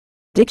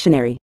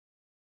Dictionary.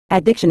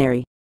 At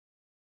dictionary.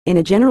 In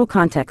a general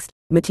context,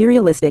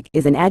 materialistic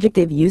is an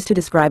adjective used to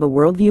describe a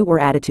worldview or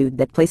attitude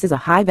that places a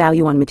high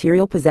value on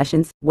material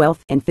possessions,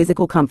 wealth, and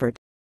physical comfort.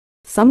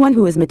 Someone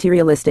who is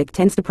materialistic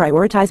tends to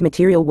prioritize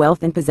material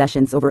wealth and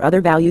possessions over other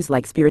values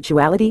like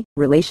spirituality,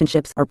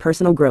 relationships, or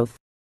personal growth.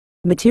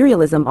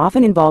 Materialism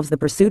often involves the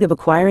pursuit of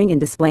acquiring and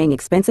displaying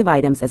expensive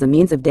items as a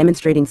means of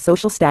demonstrating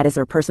social status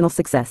or personal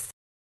success.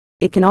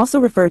 It can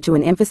also refer to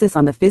an emphasis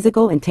on the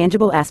physical and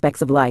tangible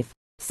aspects of life,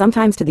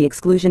 sometimes to the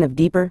exclusion of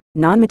deeper,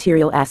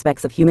 non-material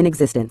aspects of human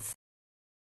existence.